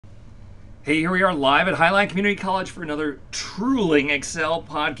Hey, here we are live at Highline Community College for another Trueling Excel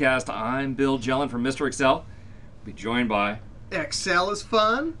podcast. I'm Bill Jelen from Mr. Excel. We'll be joined by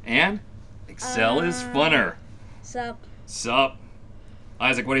Excelisfun and Excelisfunner. Sup? Sup?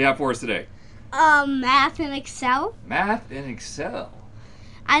 Isaac, what do you have for us today? Math in Excel. Math in Excel.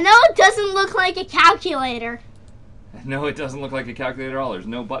 I know it doesn't look like a calculator. No, it doesn't look like a calculator at all. There's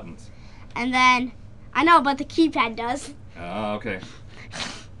no buttons. And then, I know, but the keypad does. Oh, okay.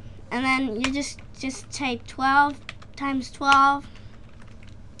 And then you just type 12 times 12.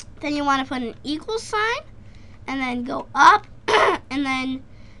 Then you want to put an equal sign. And then go up. And then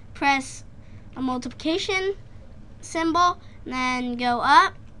press a multiplication symbol. And then go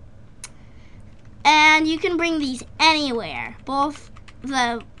up. And you can bring these anywhere. Both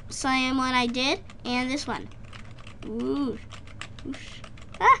the same one I did and this one. Ooh.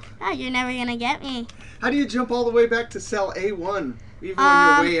 You're never going to get me. How do you jump all the way back to cell A1, even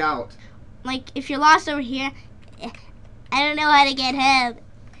when you're way out? Like, if you're lost over here, I don't know how to get home.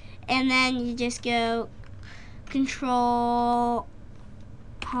 And then you just go Control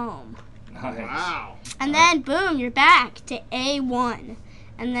Home. Nice. Wow. And then, boom, you're back to A1.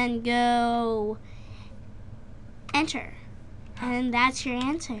 And then go Enter. And that's your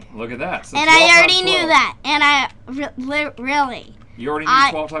answer. Look at that. So And 12 I already times knew 12. that. And I really. You already knew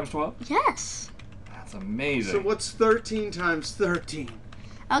 12 times 12? Yes. That's amazing. So what's 13 times 13?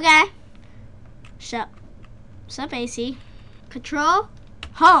 Okay. Sup AC. Control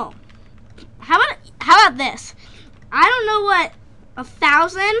Home. How about this? I don't know what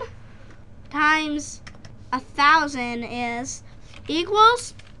 1,000 times 1,000 is.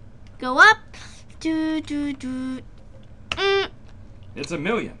 Equals. Go up. It's a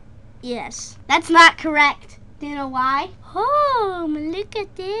million. Yes. That's not correct. Do you know why? Home. Look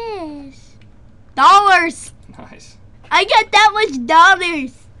at this. Dollars. Nice. I got that much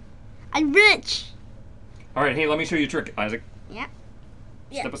dollars. I'm rich. All right, hey, let me show you a trick, Isaac. Yeah.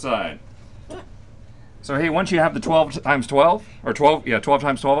 Step aside. So, hey, once you have the 12 times 12, or 12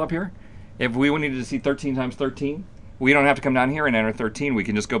 times 12 up here, if we needed to see 13 times 13, we don't have to come down here and enter 13. We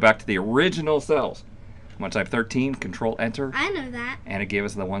can just go back to the original cells. I'm going to type 13, Control Enter, I know that. and it gave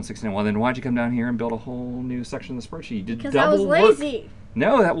us the 169. Well, then why'd you come down here and build a whole new section of the spreadsheet? You did Because I double was work. lazy.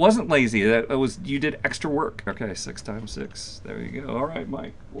 No, that wasn't lazy. That was you did extra work. Okay, 6 times 6. There you go. All right,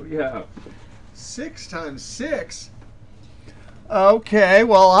 Mike, what do you have? 6 times 6? Okay,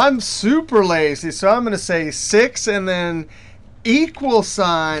 well, I'm super lazy, so I'm going to say 6 and then equal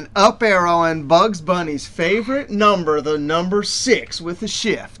sign, up arrow, and Bugs Bunny's favorite number, the number 6 with a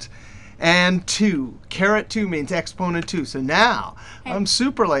shift. And 2. Caret 2 means exponent 2. So now I'm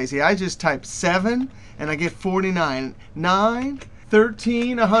super lazy. I just type 7 and I get 49. 9,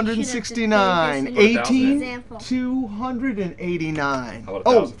 13, 169. You should have just made 18, example. 289. How about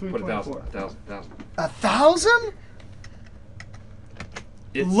Oh, 1,000? Put 1,000. 324. 1,000. 1,000?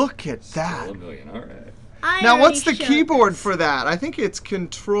 It's Look at still that. a million. All right. I Now, what's the already showed keyboard this. for that? I think it's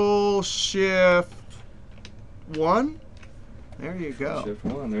Control Shift 1. There you go. Shift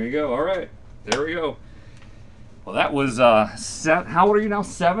 1. There you go. All right. There we go. Well, that was how old are you now?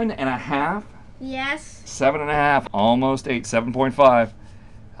 7.5. Yes. 7.5. Almost 8. 7.5.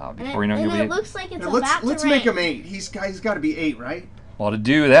 Before you know, and you'll be. it looks like it's Now, about let's to make rain. him 8. He's got to be 8, right? Well, to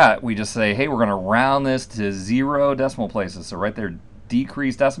do that, we just say, hey, we're going to round this to 0 decimal places. So right there,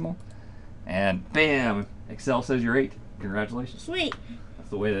 decrease decimal, and bam, Excel says you're 8. Congratulations. Sweet. That's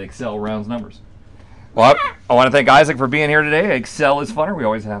the way that Excel rounds numbers. Well, I want to thank Isaac for being here today. Excelisfunner. We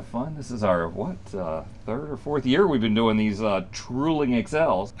always have fun. This is our, third or fourth year we've been doing these Trueling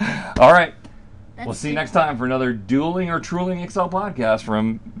Excels. All right. We'll see you next time for another Dueling or Trueling Excel podcast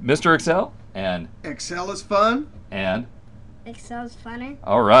from Mr. Excel and Excel is fun. and. Excel's funner.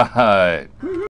 All right.